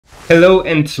Hello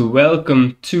and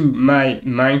welcome to my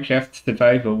Minecraft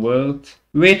survival world,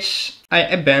 which I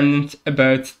abandoned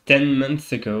about 10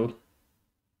 months ago.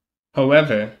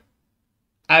 However,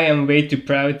 I am way too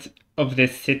proud of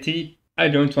this city, I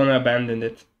don't want to abandon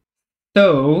it.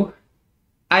 So,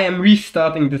 I am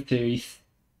restarting the series,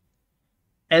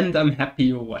 and I'm happy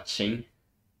you're watching.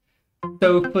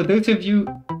 So, for those of you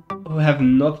who have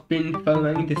not been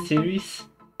following the series,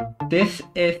 this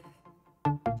is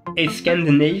a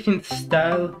Scandinavian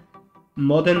style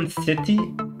modern city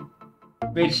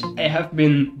which I have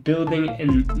been building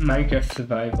in Minecraft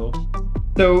Survival.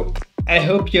 So I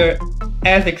hope you're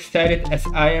as excited as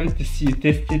I am to see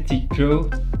this city grow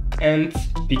and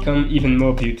become even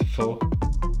more beautiful.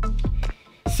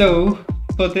 So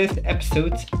for this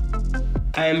episode,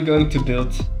 I am going to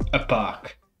build a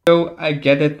park. So I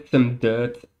gathered some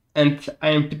dirt and I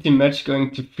am pretty much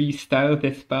going to freestyle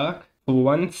this park for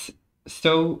once,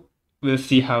 so we'll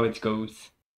see how it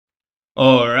goes.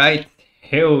 Alright,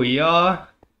 here we are,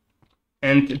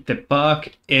 and the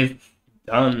park is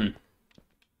done.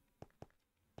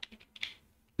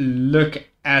 Look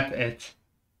at it.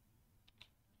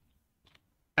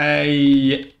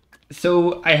 I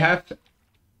have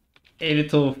a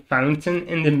little fountain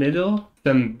in the middle,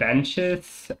 some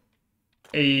benches,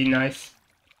 a nice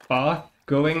path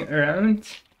going around,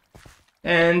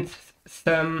 and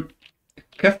some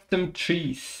custom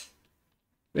trees,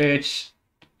 which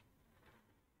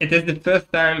it is the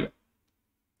first time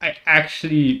I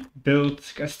actually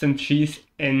built custom trees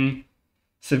in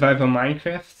Survival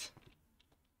Minecraft.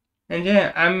 And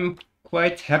yeah, I'm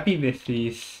quite happy with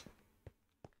these.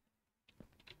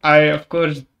 I of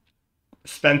course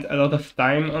spent a lot of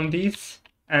time on these,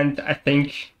 and I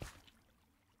think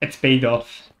it's paid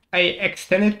off. I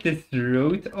extended this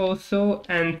road also,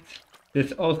 and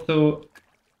there's also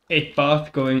a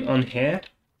path going on here.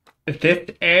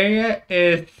 This area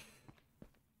is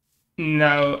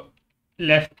now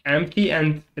left empty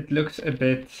and it looks a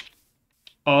bit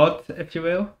odd, if you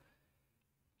will.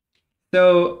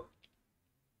 So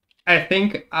I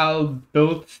think I'll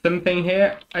build something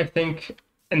here. I think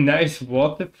a nice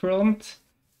waterfront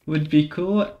would be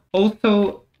cool.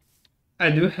 Also, I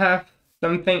do have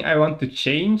something I want to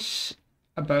change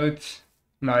about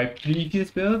my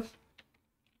previous build.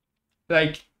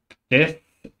 Like, this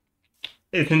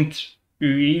isn't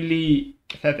really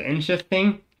that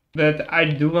interesting, but I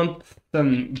do want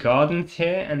some gardens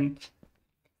here and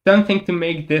something to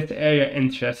make this area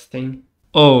interesting.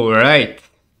 Alright,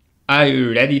 are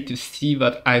you ready to see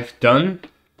what I've done?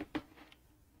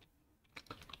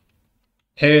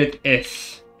 Here it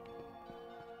is.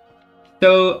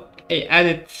 So I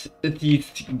added these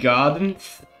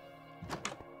gardens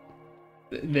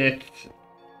with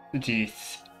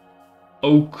these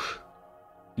oak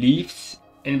leaves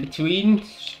in between,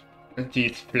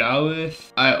 these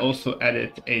flowers. I also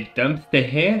added a dumpster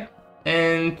here,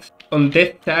 and on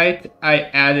this side I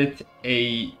added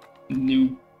a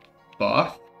new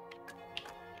path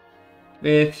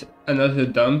with another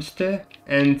dumpster,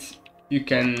 and you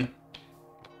can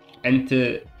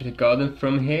enter the garden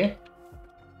from here.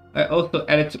 I also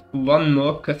added one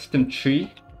more custom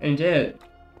tree, and yeah,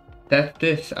 that's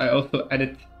this. I also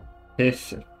added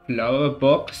this flower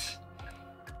box,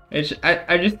 which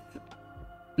I just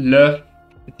love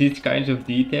these kinds of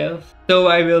details. So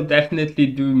I will definitely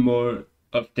do more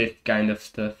of this kind of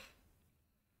stuff.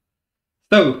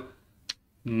 So,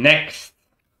 next,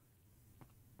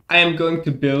 I am going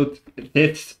to build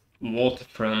this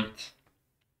waterfront,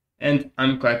 and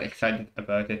I'm quite excited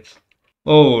about it.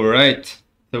 Alright,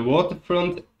 the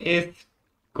waterfront is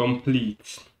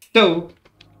complete. So,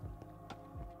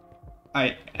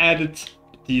 I added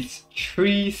these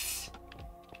trees,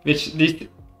 which these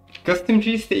custom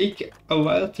trees take a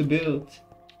while to build,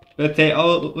 but they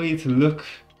always look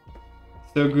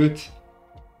so good.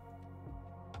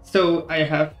 So I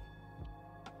have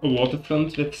a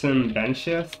waterfront with some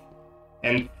benches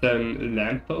and some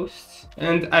lampposts,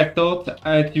 and I thought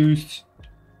I'd use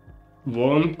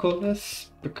warm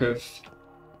colors because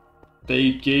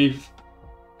they gave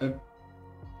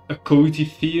a cozy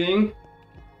feeling.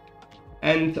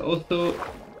 And also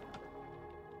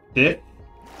these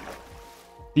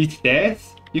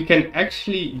stairs, you can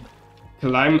actually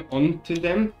climb onto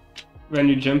them when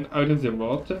you jump out of the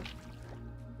water,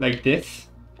 like this,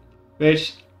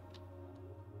 which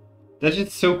that's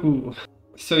just so cool.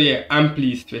 So yeah, I'm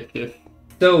pleased with this.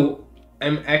 So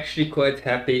I'm actually quite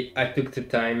happy I took the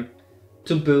time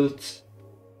to build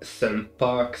some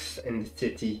parks in the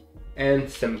city and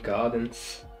some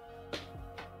gardens,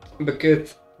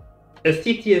 because a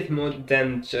city is more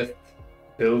than just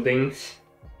buildings,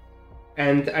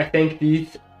 and I think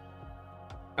these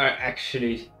are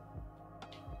actually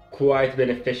quite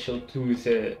beneficial to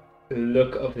the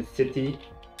look of the city.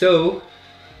 So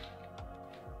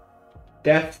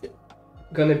that's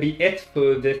gonna be it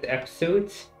for this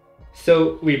episode.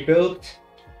 So we built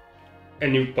a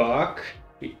new park,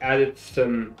 we added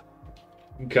some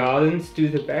gardens to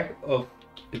the back of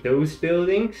those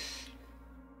buildings,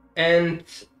 and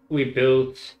we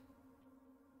built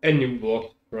a new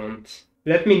waterfront.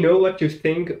 Let me know what you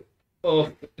think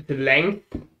of the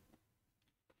length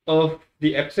of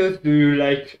the episodes. Do you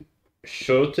like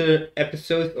shorter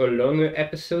episodes or longer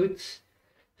episodes?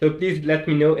 So please let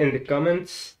me know in the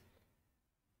comments,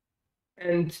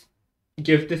 and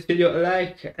give this video a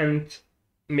like and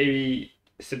maybe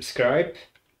subscribe,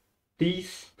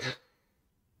 please.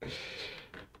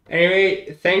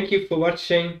 Anyway, thank you for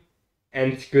watching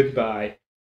and goodbye.